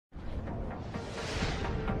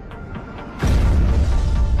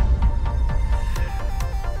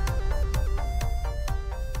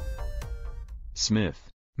Smith,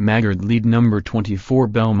 Maggard lead number 24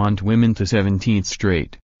 Belmont women to 17th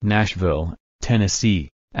straight, Nashville, Tennessee,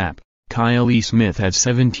 App. Kylee Smith had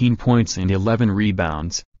 17 points and 11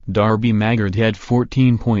 rebounds, Darby Maggard had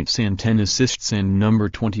 14 points and 10 assists and number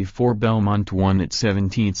 24 Belmont won its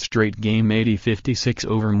 17th straight game 80-56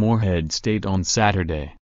 over Morehead State on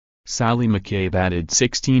Saturday. McCabe added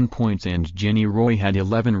 16 points and Jenny Roy had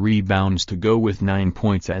 11 rebounds to go with 9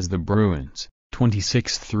 points as the Bruins,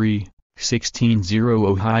 26-3, 16-0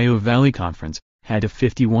 Ohio Valley Conference, had a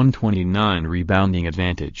 51-29 rebounding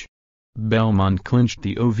advantage. Belmont clinched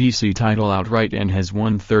the OVC title outright and has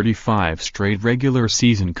won 35 straight regular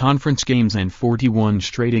season conference games and 41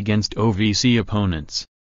 straight against OVC opponents.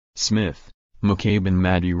 Smith, McCabe and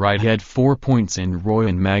Maddie Wright had 4 points and Roy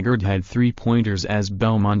and Maggard had 3-pointers as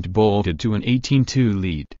Belmont bolted to an 18-2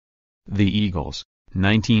 lead. The Eagles,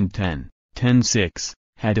 19-10, 10-6,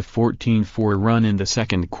 had a 14-4 run in the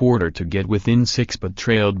second quarter to get within 6 but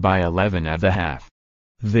trailed by 11 at the half.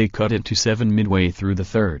 They cut it to 7 midway through the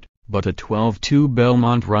third, but a 12-2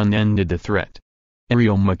 Belmont run ended the threat.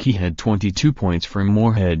 Ariel McKee had 22 points for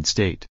Morehead State.